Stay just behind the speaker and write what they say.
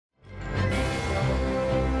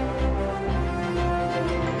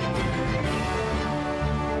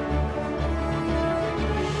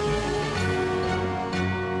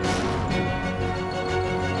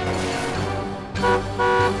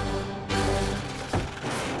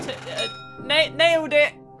Nailed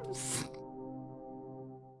it!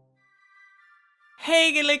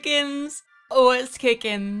 Hey Gillikins! What's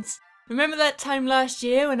kickins? Remember that time last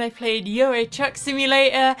year when I played Euro Truck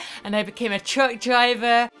Simulator and I became a truck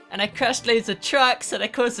driver and I crashed loads of trucks and I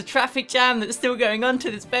caused a traffic jam that's still going on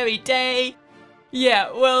to this very day?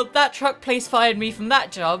 Yeah, well, that truck place fired me from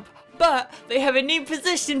that job, but they have a new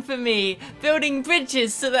position for me, building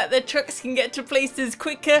bridges so that their trucks can get to places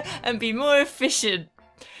quicker and be more efficient.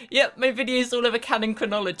 Yep, my videos all have a canon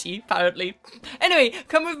chronology, apparently. Anyway,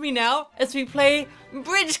 come with me now as we play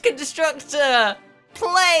Bridge Constructor!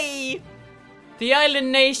 Play! The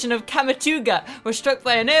island nation of Kamatuga was struck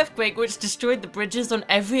by an earthquake which destroyed the bridges on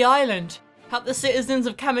every island. Help the citizens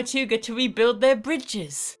of Kamatuga to rebuild their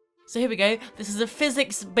bridges. So here we go, this is a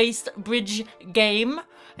physics-based bridge game,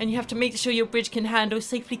 and you have to make sure your bridge can handle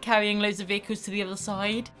safely carrying loads of vehicles to the other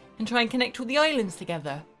side, and try and connect all the islands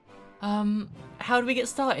together. How do we get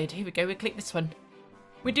started? Here we go, we click this one.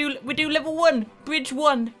 We do level 1, bridge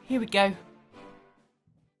 1, here we go.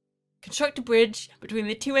 Construct a bridge between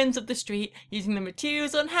the two ends of the street using the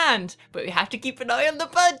materials on hand, but we have to keep an eye on the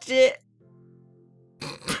budget.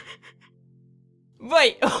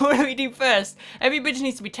 Right, what do we do first? Every bridge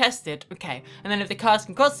needs to be tested, okay, and then if the cars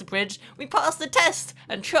can cross the bridge, we pass the test,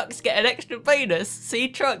 and trucks get an extra bonus. See,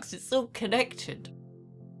 trucks, it's all connected.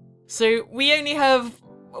 So we only have,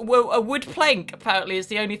 well, a wood plank apparently is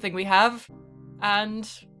the only thing we have, and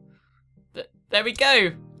there we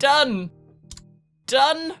go, done,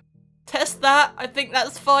 done. Test that, I think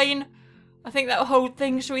that's fine. I think that'll hold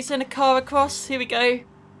things. Shall we send a car across? Here we go.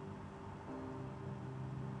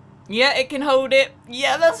 Yeah, it can hold it.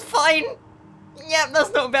 Yeah, that's fine. Yeah,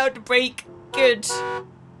 that's not about to break. Good.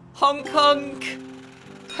 Honk honk.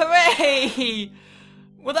 Hooray!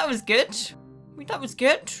 Well, that was good. That was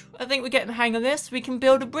good. I think we're getting the hang of this. We can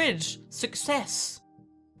build a bridge. Success.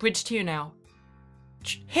 Bridge 2 now.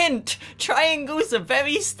 Hint! Triangles are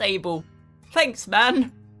very stable. Thanks,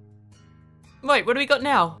 man. Right, what do we got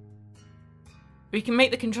now? We can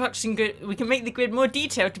make the construction grid, we can make the grid more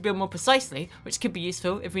detailed to build more precisely, which could be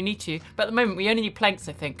useful if we need to, but at the moment we only need planks,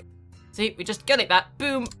 I think. See, we just go like that,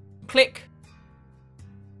 boom, click.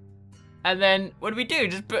 And then, what do we do?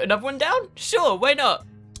 Just put another one down? Sure, why not?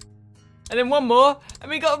 And then one more,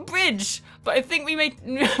 and we got a bridge! But I think we might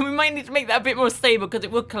need to make that a bit more stable because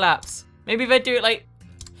it will collapse. Maybe if I do it like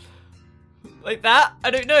that?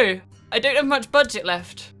 I don't know. I don't have much budget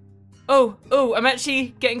left. Oh, I'm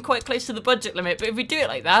actually getting quite close to the budget limit, but if we do it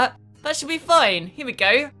like that, that should be fine. Here we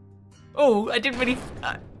go. Oh, I didn't really...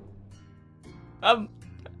 I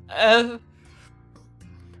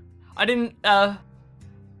didn't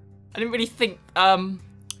really think,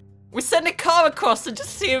 we'll send a car across and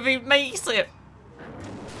just see if he makes it.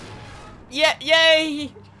 Yeah,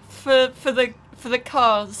 yay! For the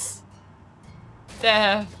cars.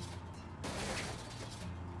 There.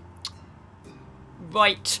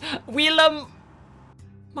 Right, we'll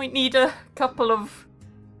might need a couple of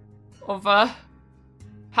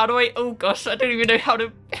how do I, oh gosh, I don't even know how to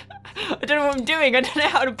I don't know what I'm doing. I don't know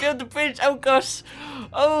how to build the bridge. Oh gosh.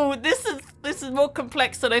 Oh, this is more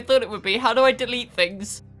complex than I thought it would be. How do I delete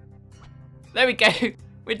things? There we go.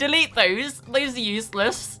 We delete those. Those are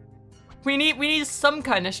useless. We need some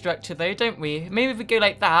kind of structure though, don't we? Maybe if we go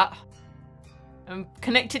like that and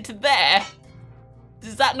connect it to there.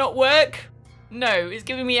 Does that not work? No, it's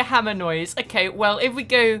giving me a hammer noise. Okay, well, if we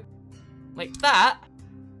go like that,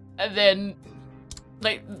 and then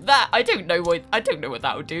like that, I don't know what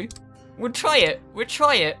that would do. We'll try it,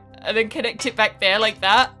 and then connect it back there like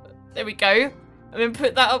that. There we go, and then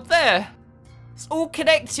put that up there. It's all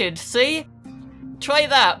connected, see? Try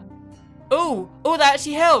that. Oh, that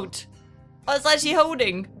actually held. Oh, it's actually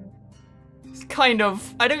holding. It's kind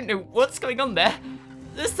of, I don't know what's going on there.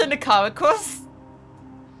 Let's send a car across.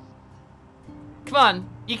 Come on,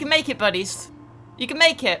 you can make it, buddies. You can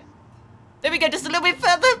make it. There we go, just a little bit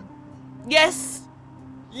further. Yes.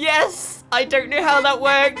 Yes. I don't know how that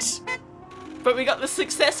worked, but we got the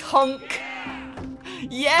success honk.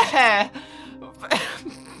 Yeah.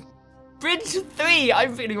 Bridge 3.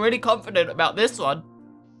 I'm feeling really confident about this one.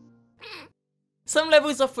 Some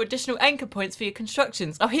levels offer additional anchor points for your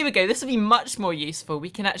constructions. Oh, here we go. This will be much more useful. We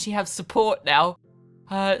can actually have support now.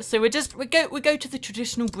 So we go to the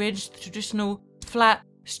traditional bridge, the traditional flat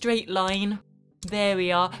straight line. There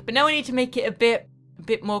we are. But now we need to make it a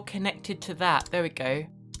bit more connected to that. There we go.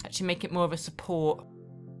 Actually make it more of a support.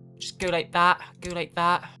 Just go like that. Go like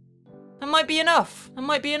that. That might be enough. That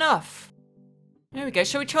might be enough. There we go.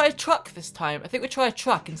 Shall we try a truck this time? I think we'll try a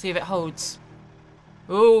truck and see if it holds.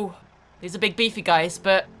 Ooh, these are big beefy guys,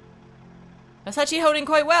 but that's actually holding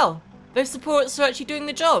quite well. Those supports are actually doing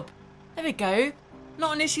the job. There we go.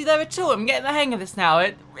 Not an issue there at all. I'm getting the hang of this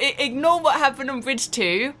now. Ignore what happened on Bridge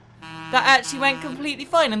 2. That actually went completely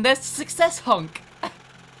fine. And there's the success honk.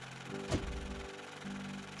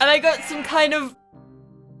 And I got some kind of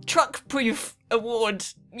truck-proof award.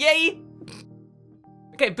 Yay!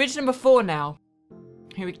 Okay, bridge number 4 now.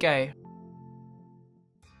 Here we go.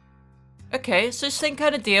 Okay, so same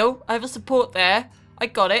kind of deal. I have a support there. I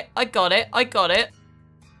got it. I got it. I got it.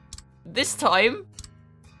 This time,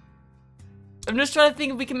 I'm just trying to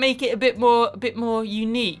think if we can make it a bit more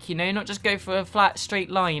unique, you know, not just go for a flat, straight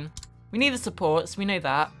line. We need the supports, we know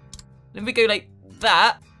that. If we go like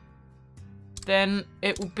that, then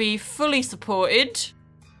it will be fully supported.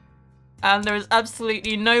 And there is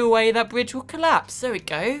absolutely no way that bridge will collapse. There we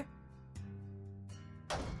go.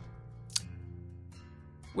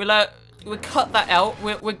 We'll cut that out.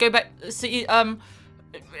 We'll go back. See,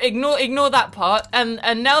 ignore that part.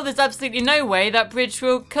 And now there's absolutely no way that bridge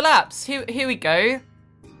will collapse. Here we go.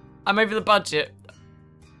 I'm over the budget.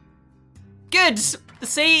 Good.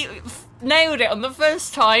 See, nailed it on the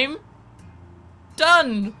first time.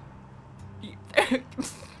 Done.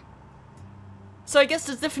 So I guess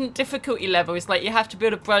there's different difficulty levels. Like you have to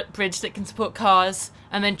build a bridge that can support cars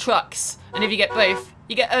and then trucks. And if you get both,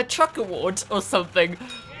 you get a truck award or something.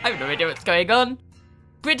 I have no idea what's going on.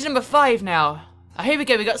 Bridge number 5 now. Oh, here we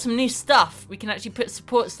go, we got some new stuff. We can actually put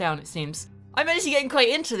supports down, it seems. I'm actually getting quite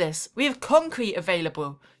into this. We have concrete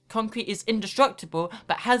available. Concrete is indestructible,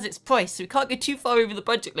 but has its price, so we can't go too far over the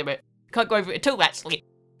budget limit. We can't go over it at all, actually.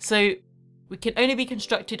 So, we can only be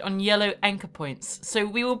constructed on yellow anchor points. So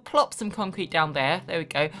we will plop some concrete down there. There we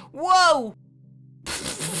go. Whoa!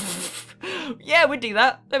 Yeah, we'll do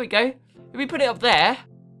that. There we go. If we put it up there,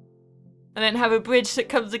 and then have a bridge that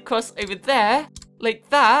comes across over there, like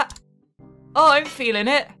that. Oh, I'm feeling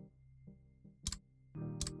it.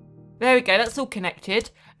 There we go, that's all connected.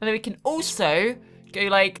 And then we can also go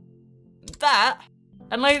like that,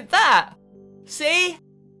 and like that. See?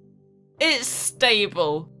 It's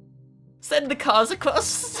stable. Send the cars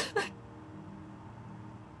across.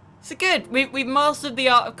 So good, we've mastered the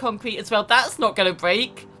art of concrete as well. That's not gonna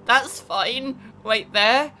break. That's fine, right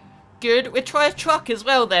there. Good, we'll try a truck as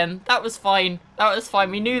well then. That was fine. That was fine.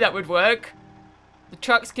 We knew that would work. The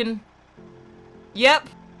trucks can... Yep.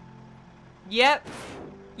 Yep.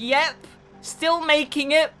 Yep. Still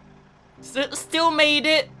making it. Still made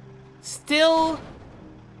it. Still...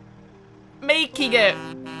 making it.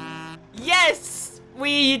 Yes!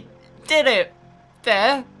 We did it.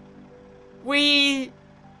 There. We...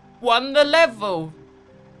 won the level.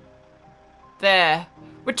 There.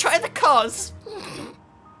 We'll try the cars.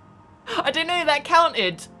 I don't know if that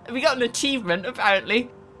counted. We got an achievement,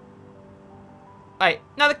 apparently. Right,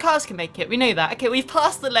 now the cars can make it. We know that. Okay, we've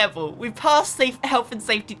passed the level. We've passed health and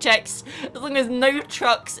safety checks. As long as no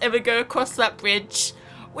trucks ever go across that bridge,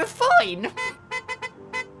 we're fine.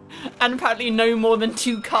 And apparently no more than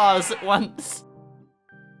 2 cars at once.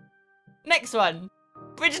 Next one.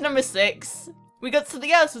 Bridge number 6. We got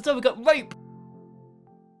something else as well. We got rope.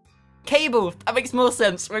 Cable. That makes more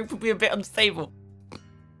sense. Rope would be a bit unstable.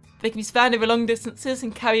 They can be spanned over long distances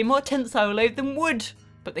and carry more tensile load than wood,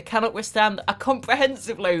 but they cannot withstand a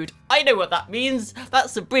comprehensive load. I know what that means.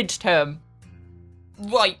 That's a bridge term.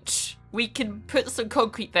 Right. We can put some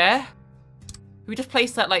concrete there. We just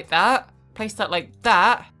place that like that. Place that like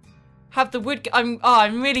that. Have the wood...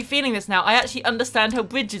 I'm really feeling this now. I actually understand how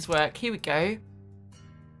bridges work. Here we go.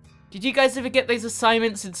 Did you guys ever get those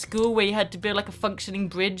assignments in school where you had to build like a functioning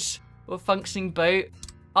bridge or a functioning boat?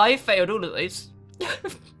 I failed all of those.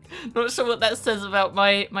 Not sure what that says about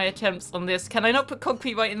my attempts on this. Can I not put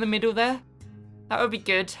concrete right in the middle there? That would be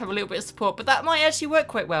good. Have a little bit of support. But that might actually work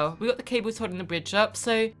quite well. We got the cables holding the bridge up,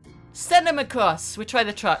 so send them across. We'll try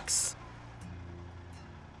the trucks.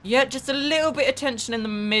 Yeah, just a little bit of tension in the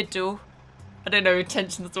middle. I don't know if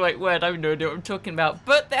tension is the right word. I have no idea what I'm talking about.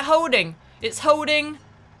 But they're holding. It's holding.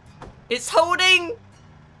 It's holding.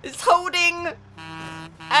 It's holding.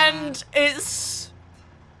 And it's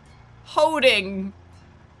holding.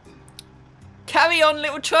 Carry on,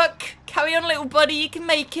 little truck. Carry on, little buddy. You can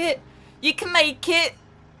make it. You can make it.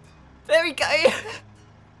 There we go.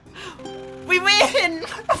 We win.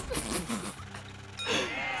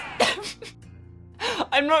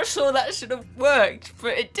 I'm not sure that should have worked,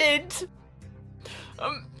 but it did.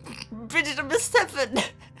 Bridge number 7.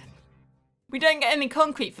 We don't get any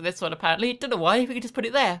concrete for this one, apparently. Don't know why. We could just put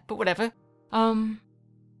it there, but whatever.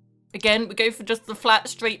 Again, we go for just the flat,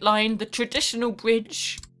 straight line, the traditional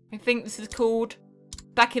bridge. I think this is called.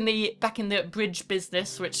 Back in the bridge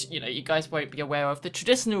business, which you know you guys won't be aware of, the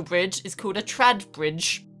traditional bridge is called a trad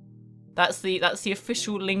bridge. That's the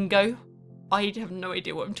official lingo. I have no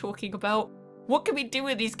idea what I'm talking about. What can we do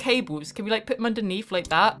with these cables? Can we like put them underneath like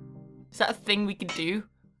that? Is that a thing we can do?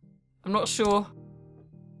 I'm not sure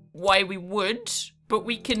why we would, but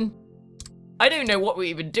we can. I don't know what we're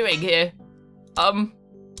even doing here.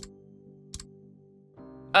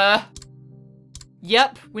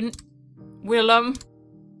 Yep, we'll,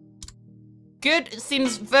 good, it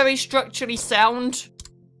seems very structurally sound.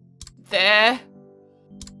 There.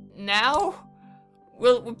 Now,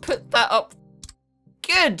 we'll put that up.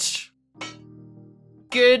 Good.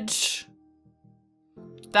 Good.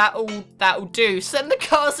 That'll do. Send the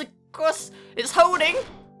cars across. It's holding.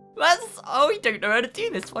 Oh, we don't know how to do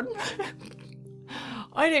this one.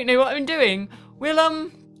 I don't know what I'm doing.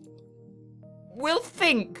 We'll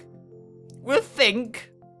think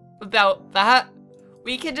about that.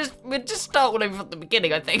 We'll just start all over from the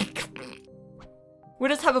beginning, I think. We'll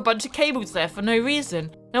just have a bunch of cables there for no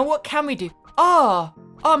reason. Now what can we do? Oh,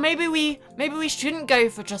 maybe we shouldn't go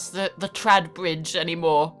for just the trad bridge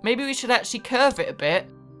anymore. Maybe we should actually curve it a bit.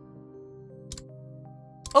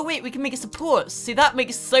 Oh wait, we can make it supports. See, that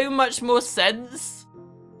makes so much more sense.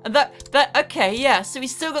 And okay, yeah, so we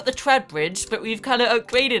still got the trad bridge, but we've kind of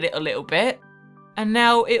upgraded it a little bit. And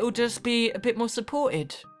now it'll just be a bit more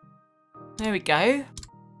supported. There we go.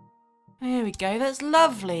 There we go, that's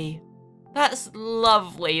lovely. That's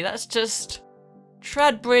lovely, that's just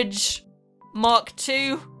trad bridge Mark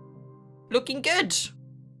II. Looking good.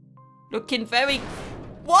 Looking very...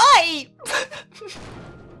 Why?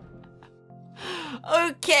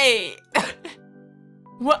 Okay.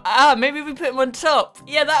 What? Maybe we put him on top.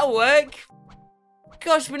 Yeah, that'll work.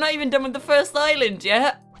 Gosh, we're not even done with the first island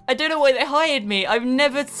yet. I don't know why they hired me. I've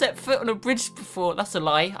never set foot on a bridge before. That's a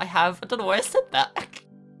lie. I have. I don't know why I said that.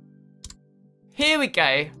 Here we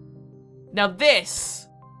go. Now this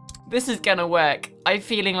is gonna work. I'm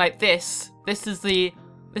feeling like this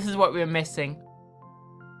is what we were missing.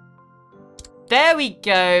 There we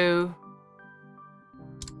go.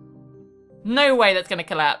 No way that's gonna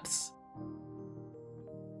collapse.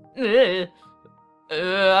 Yeah.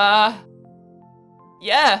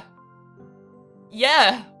 Yeah.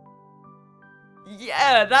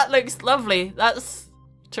 Yeah, that looks lovely. That's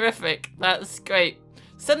terrific. That's great.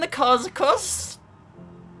 Send the cars across.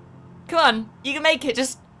 Come on, you can make it.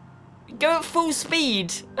 Just go at full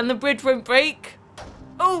speed and the bridge won't break.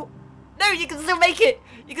 Oh, no, you can still make it.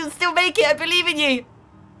 You can still make it. I believe in you.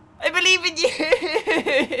 I believe in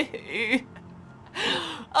you.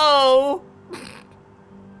 Oh.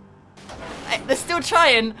 They're still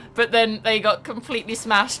trying, but then they got completely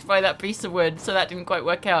smashed by that piece of wood, so that didn't quite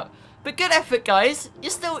work out. But good effort, guys.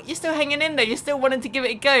 You're still hanging in there. You're still wanting to give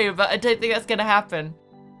it a go, but I don't think that's gonna happen.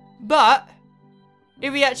 But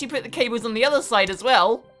if we actually put the cables on the other side as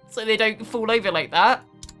well, so they don't fall over like that,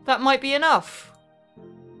 that might be enough.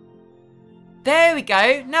 There we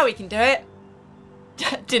go. Now we can do it.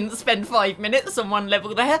 Didn't spend 5 minutes on one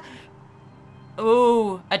level there.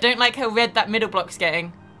 Oh, I don't like how red that middle block's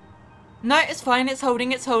getting. No, it's fine. It's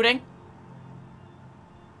holding. It's holding.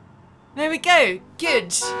 There we go.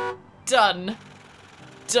 Good. Done.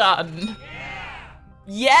 Done.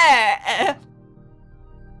 Yeah.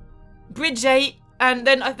 Bridge 8. And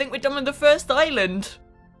then I think we're done with the first island.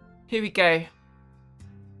 Here we go.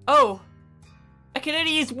 Oh. I can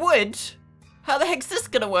only use wood? How the heck's this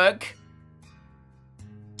gonna work?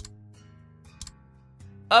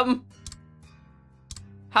 How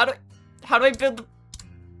do I build the...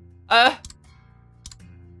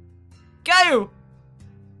 Go!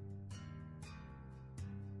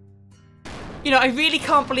 You know, I really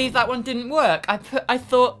can't believe that one didn't work. I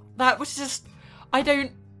thought that was just...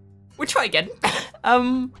 We'll try again.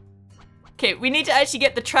 Okay, we need to actually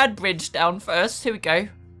get the trad bridge down first. Here we go.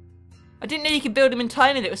 I didn't know you could build them in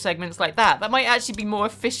tiny little segments like that. That might actually be more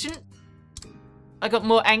efficient. I got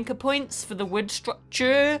more anchor points for the wood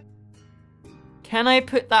structure. Can I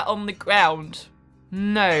put that on the ground?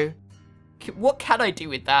 No. What can I do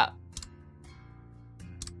with that?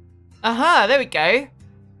 Aha, there we go.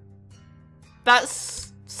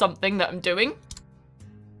 That's something that I'm doing.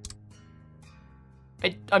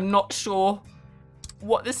 I'm not sure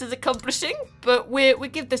what this is accomplishing, but we'll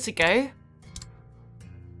give this a go.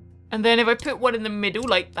 And then if I put one in the middle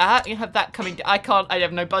like that, you have that coming down. I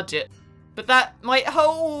have no budget. But that might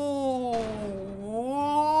hold...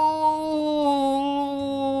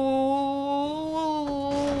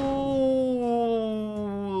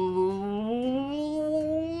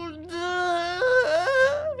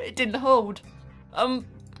 It didn't hold. One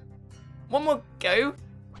more go.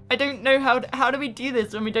 I don't know how do we do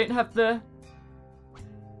this when we don't have the...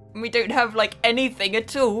 We don't have like anything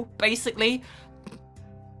at all, basically.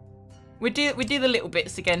 We do the little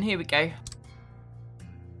bits again. Here we go.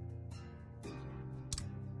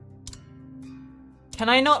 Can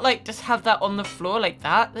I not, like, just have that on the floor like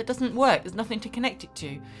that? That doesn't work. There's nothing to connect it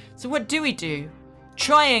to. So what do we do?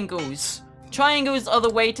 Triangles. Triangles are the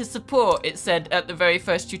way to support, it said at the very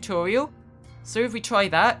first tutorial. So if we try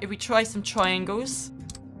that, if we try some triangles,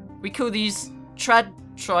 we call these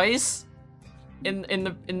tries in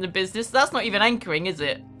the business. That's not even anchoring, is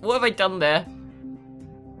it? What have I done there?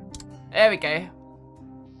 There we go.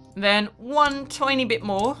 And then one tiny bit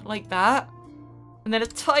more, like that. And then a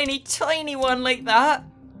tiny, tiny one like that.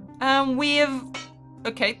 And we have...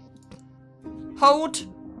 Okay. Hold.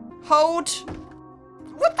 Hold.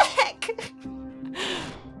 What the heck?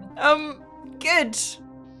 Good.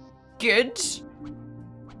 Good.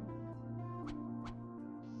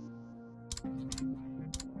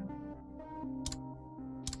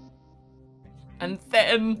 And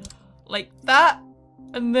then, like that.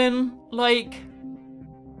 And then, like...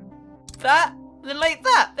 that. And then like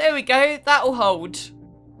that. There we go. That'll hold.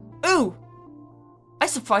 Ooh. I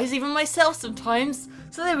surprise even myself sometimes.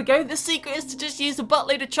 So there we go. The secret is to just use a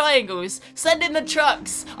buttload of triangles. Send in the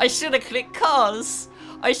trucks. I should have clicked cars.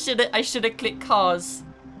 I should have clicked cars.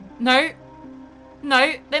 No.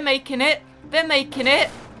 No. They're making it. They're making it.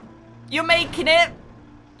 You're making it.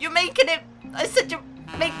 You're making it. I said you're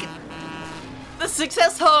making the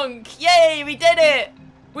success honk. Yay, we did it.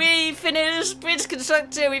 We finished Bridge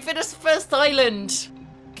Constructor. We finished the first island.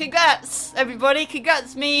 Congrats, everybody.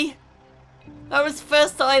 Congrats, me. That was the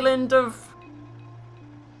first island of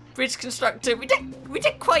Bridge Constructor. We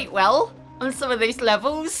did quite well on some of these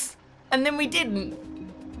levels. And then we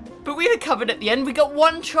didn't. But we recovered at the end. We got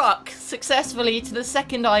one truck successfully to the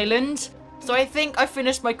second island. So I think I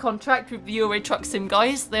finished my contract with the Euro Truck Sim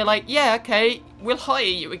guys. They're like, yeah, okay, we'll hire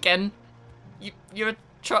you again. You're a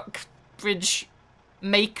truck bridge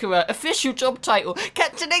maker. Official job title.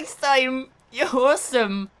 Catch you next time. You're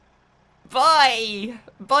awesome. Bye.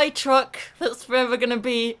 Bye, truck. That's forever gonna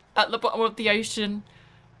be at the bottom of the ocean.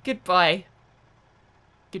 Goodbye.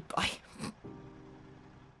 Goodbye.